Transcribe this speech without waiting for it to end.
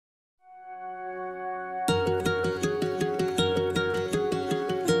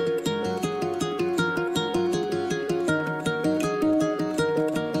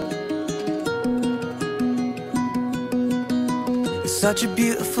such a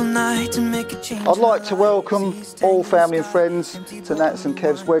beautiful night to make a change. I'd like to welcome all family and friends to Nat's and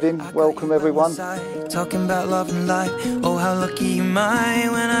Kev's wedding. Welcome everyone. Talking about love and life. Oh, how lucky am I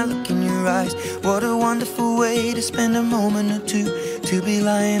when I look in your eyes. What a wonderful way to spend a moment or two. To be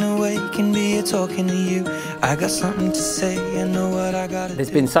lying awake and be here talking to you. I got something to say, I know what I got.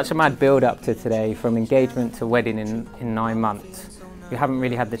 There's been such a mad build up to today, from engagement to wedding in 9 months. We haven't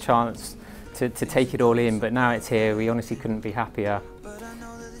really had the chance to take it all in, but now it's here. We honestly couldn't be happier.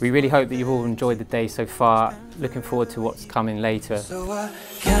 We really hope that you've all enjoyed the day so far. Looking forward to what's coming later. So I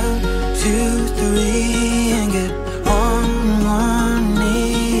count 2, 3 and get on one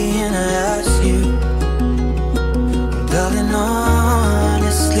knee and I ask you, darling,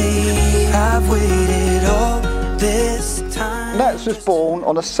 honestly, I've waited all this time. Nats was born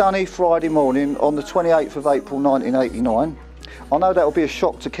on a sunny Friday morning on the 28th of April 1989. I know that will be a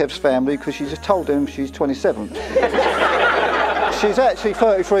shock to Kev's family because she just told them she's 27. She's actually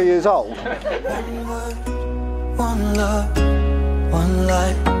 33 years old. One word, one love, one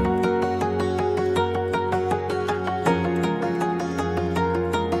life.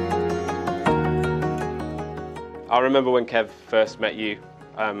 I remember when Kev first met you,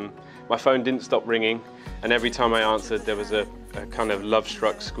 my phone didn't stop ringing, and every time I answered there was a kind of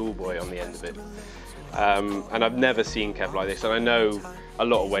love-struck schoolboy on the end of it. And I've never seen Kev like this, and I know a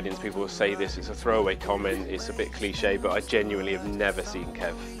lot of weddings people will say this, it's a throwaway comment, it's a bit cliche, but I genuinely have never seen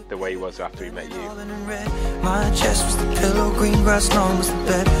Kev the way he was after he met you. My chest was the pillow, green grass lawn was the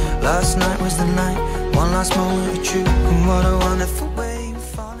bed. Last night was the night, one last moment with you, and what a wonderful way of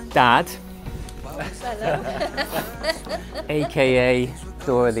falling. Dad, aka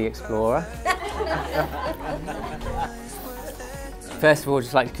Dora the Explorer. First of all, I'd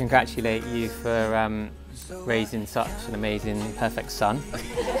just like to congratulate you for raising such an amazing, perfect son.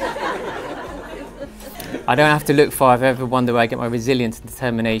 I don't have to look far if I ever wonder where I get my resilience and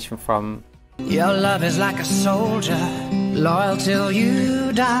determination from. Your love is like a soldier, loyal till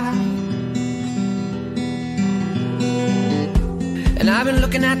you die. And I've been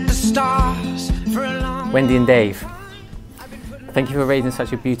looking at the stars for a long Wendy and Dave, thank you for raising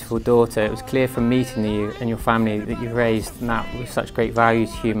such a beautiful daughter. It was clear from meeting you and your family that you've raised Nat with such great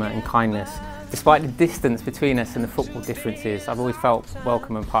values, humour and kindness. Despite the distance between us and the football differences, I've always felt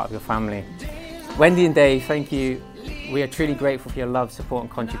welcome and part of your family. Wendy and Dave, thank you. We are truly grateful for your love, support and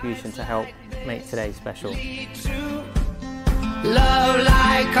contribution to help make today special. love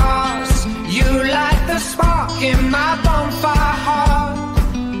like ours, you light the spark in my bonfire heart.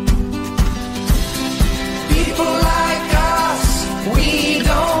 People like us, we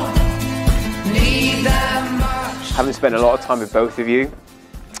don't need that much. Having spent a lot of time with both of you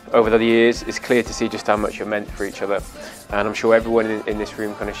over the years, it's clear to see just how much you're meant for each other, and I'm sure everyone in this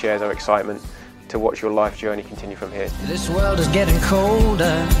room kind of shares our excitement to watch your life journey continue from here. This world is getting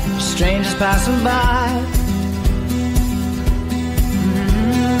colder, strangers passing by.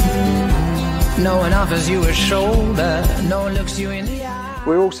 No one offers you a shoulder, no one looks you in the eye.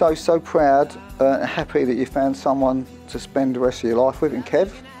 We're also so proud and happy that you found someone to spend the rest of your life with in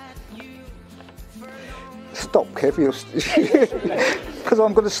Kev. Stop, Kev, because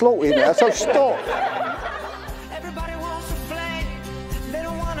I'm going to slaughter you now, so stop. Everybody wants a flame, they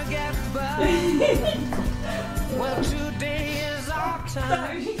don't want to get burned. Well, today is our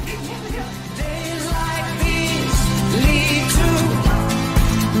time. Days like these lead to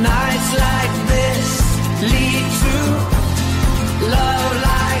nights like this, lead to love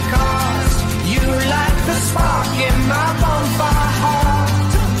like ours. You like the spark in my bonfire heart.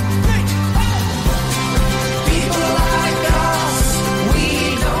 People like us, we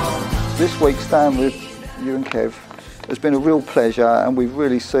don't. This week staying with you and Kev has been a real pleasure, and we've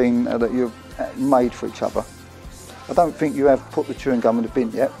really seen that you're made for each other. I don't think you have put the chewing gum in the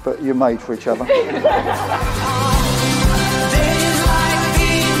bin yet, but you're made for each other.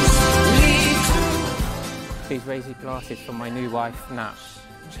 Please raise your glasses for my new wife, Nat.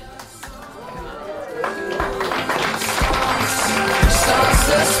 Starts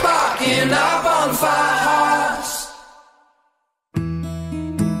the spark in our bonfire hearts.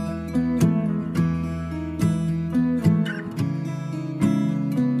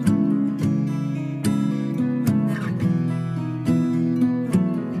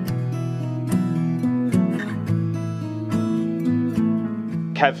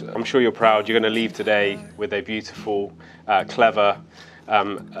 Kev, I'm sure you're proud. You're going to leave today with a beautiful, clever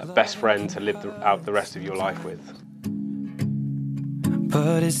best friend to live out the rest of your life with.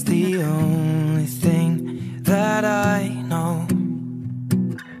 But it's the only thing that I know.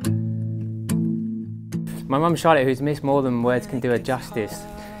 My mum Charlotte, who's missed more than words can do her justice,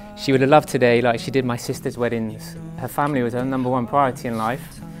 She would have loved today like she did my sister's weddings. Her family was her #1 priority in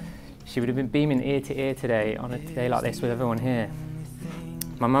life. She would have been beaming ear to ear today on a day like this with everyone here.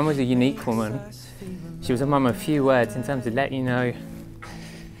 My mum was a unique woman. She was a mum of few words in terms of letting you know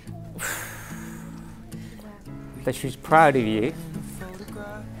that she was proud of you.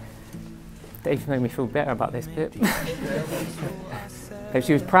 Dave made me feel better about this bit. That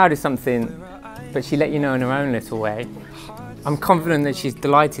she was proud of something, but she let you know in her own little way. I'm confident that she's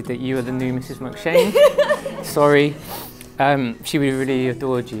delighted that you are the new Mrs. McShane. Sorry. She would have really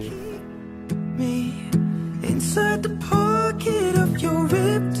adored you. Me inside the pocket of your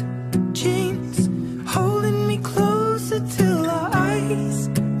ripped jeans, holding me closer till our eyes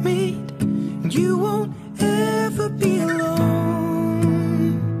meet. You won't ever be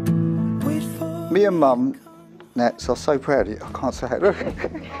alone. Wait for Me and Mum, Nats, are so proud of you. I can't say it.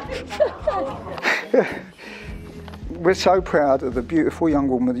 We're so proud of the beautiful young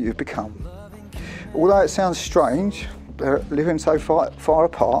woman that you've become. Although it sounds strange, living so far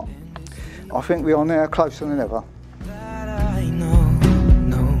apart, I think we are now closer than ever. I know,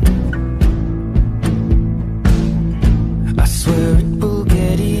 I swear it will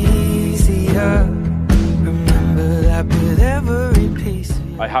get easier. Remember that with every piece.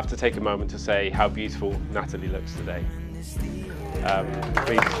 I have to take a moment to say how beautiful Natalie looks today.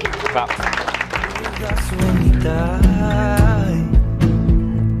 Please clap. That's when we die.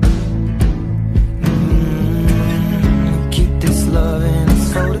 Keep this love in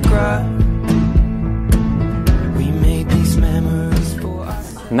its photograph. We made these memories for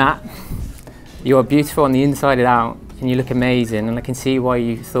us. Nat, you are beautiful on the inside and out, and you look amazing, and I can see why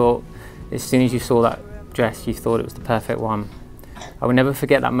you thought, as soon as you saw that dress, you thought it was the perfect one. I will never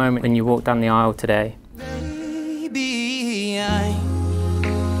forget that moment when you walked down the aisle today. Baby, I'm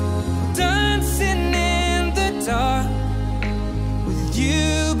dancing in the dark with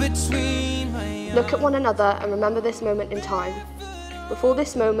you between my arms. Look at one another and remember this moment in time. Before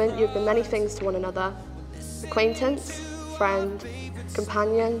this moment, you've been many things to one another. Acquaintance, friend,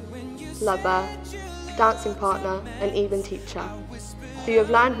 companion, lover, dancing partner, and even teacher. For you have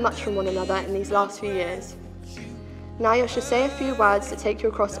learned much from one another in these last few years. Now you shall say a few words that take you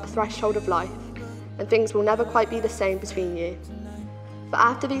across a threshold of life, and things will never quite be the same between you. But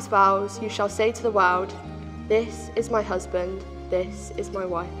after these vows, you shall say to the world, this is my husband, this is my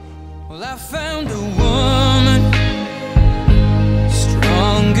wife. Well, I found a woman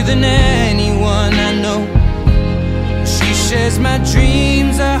stronger than anyone I know. She shares my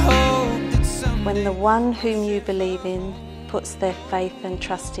dreams. I hope that someday. When the one whom you believe in puts their faith and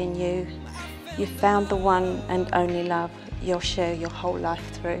trust in you, you've found the one and only love you'll share your whole life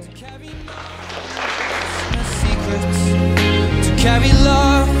through. Secrets to carry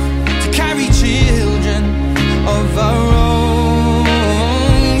love, to carry children of our own.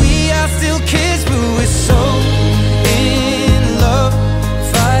 We are still kids, but we're so in love,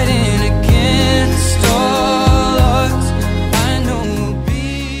 fighting against all odds. I know we'll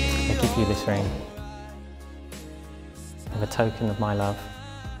be. I give you this ring, as a token of my love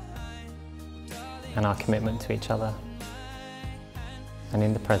and our commitment to each other, and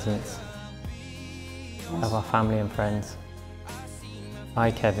in the presence of our family and friends.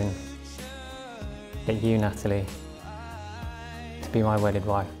 I, Kevin, get you, Natalie, to be my wedded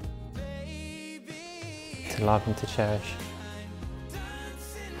wife, to love and to cherish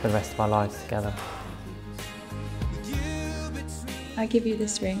for the rest of our lives together. I give you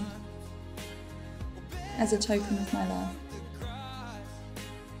this ring as a token of my love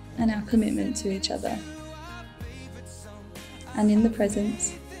and our commitment to each other, and in the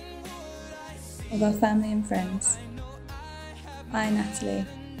presence of our family and friends. I, Natalie,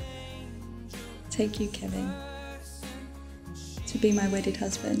 take you, Kevin, to be my wedded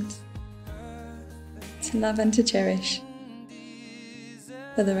husband, to love and to cherish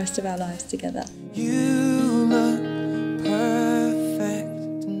for the rest of our lives together. You look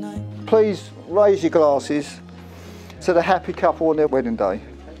perfect tonight. Please raise your glasses to the happy couple on their wedding day,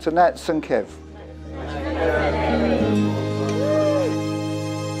 to Nats and Kev.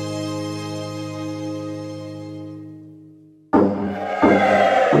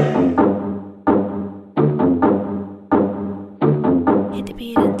 Hit the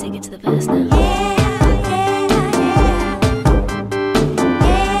beat and take it to the verse now.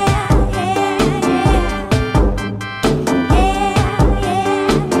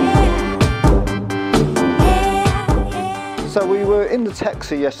 So we were in the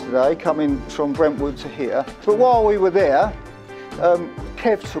taxi yesterday, coming from Brentwood to here. But while we were there,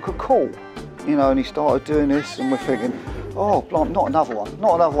 Kev took a call, you know, and he started doing this, and we're thinking, oh, blimey, not another one.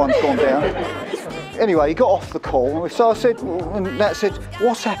 Not another one's gone down. anyway, he got off the call, and so I said, and Nat said,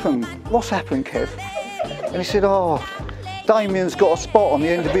 what's happened? What's happened, Kev? And he said, oh, Damien's got a spot on the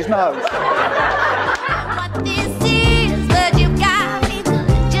end of his nose.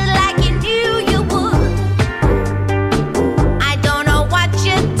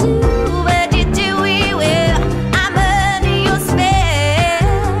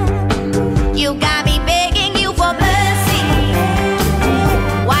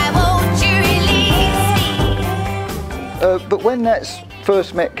 But when Nat's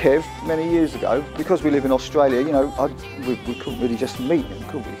first met Kev many years ago, because we live in Australia, you know, we couldn't really just meet him,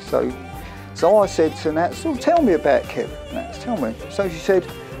 could we? So I said to Nat, so tell me about Kev, Nat, tell me. So she said,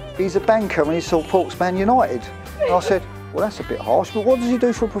 he's a banker and he supports Man United. And I said, well, that's a bit harsh, but what does he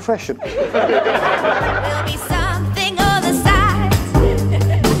do for a profession?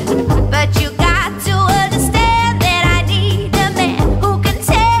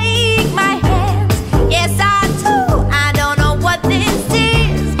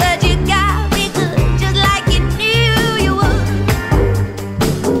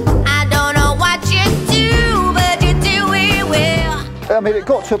 I mean, it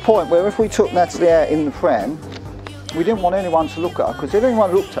got to a point where if we took Natalie out in the pram, we didn't want anyone to look at her, because if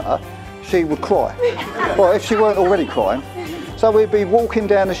anyone looked at her, she would cry. Well, if she weren't already crying. So we'd be walking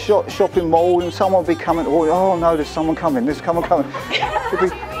down the shopping mall and someone would be coming, oh no, there's someone coming, there's someone coming.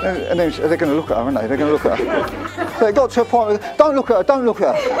 And then they're going to look at her, aren't they? They're going to look at her. So it got to a point where, don't look at her, don't look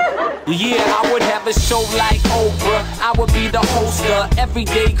at her. Yeah, I would have a show like Oprah. I would be the host of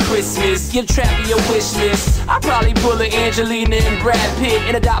Everyday Christmas. Give Travis your wish list. I'd probably pull a Angelina and Brad Pitt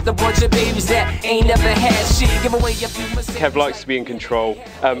and adopt a bunch of babies that ain't never had shit. Give away a few mistakes. Kev likes to be in control,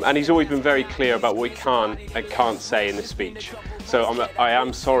 and he's always been very clear about what he can and can't say in the speech. So I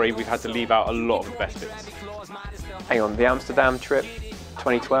am sorry we've had to leave out a lot of the best bits. Hang on, the Amsterdam trip,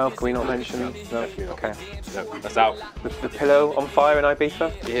 2012, can we not mention? No? Okay. No, that's out. The pillow on fire in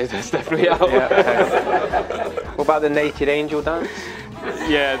Ibiza? Yeah, that's definitely out. Yeah, okay. What about the naked angel dance?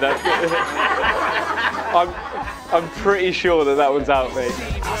 Yeah, I'm pretty sure that one's out, mate.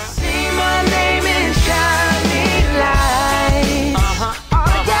 I see my name in shining lights.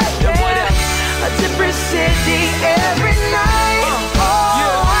 A different city every night.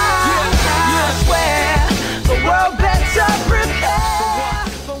 I swear the world better prepare.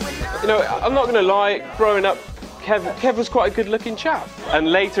 You know, I'm not going to lie, growing up, Kev was quite a good-looking chap.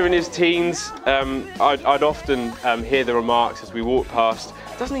 And later in his teens, I'd often hear the remarks as we walked past,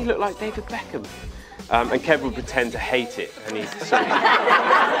 doesn't he look like David Beckham? And Kev would pretend to hate it, and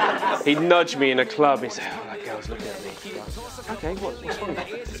he'd nudge me in a club, and he'd say, oh, that girl's looking at me. Okay, what's wrong?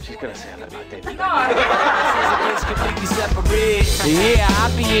 She's going to say I look like David Beckham. Yeah,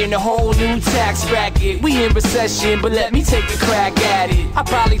 I be in a whole new tax bracket. We in recession, but let me take a crack at it. I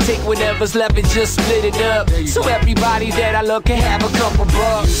probably take whatever's left and just split it up, so everybody that I love can have a couple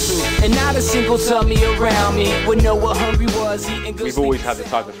bucks. And not a single tummy around me would know what hungry was eating good. We've always had the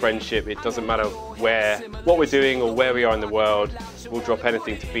type of friendship, it doesn't matter what we're doing or where we are in the world, we'll drop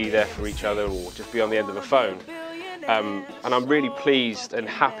anything to be there for each other or just be on the end of a phone. And I'm really pleased and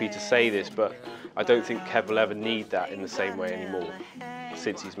happy to say this, but I don't think Kev will ever need that in the same way anymore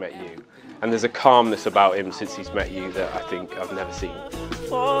since he's met you. And there's a calmness about him since he's met you that I think I've never seen.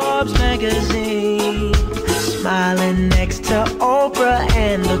 Forbes magazine, smiling next to Oprah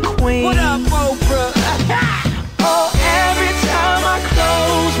and the Queen. What up, Oprah? Oh, every time I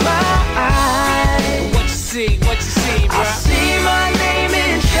close my eyes, What you see, bro? I see my name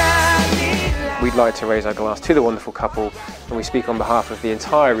in shining lights. We'd like to raise our glass to the wonderful couple, and we speak on behalf of the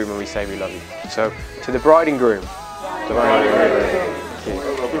entire room when we say we love you. So, to the bride and groom. The bride and groom. Thank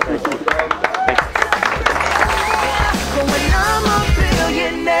you. But when I'm a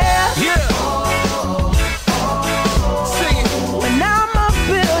billionaire, Yeah. Sing it. when I'm a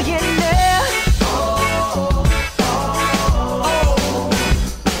billionaire,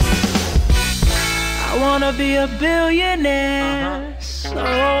 I wanna be a billionaire so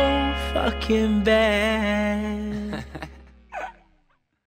fucking bad.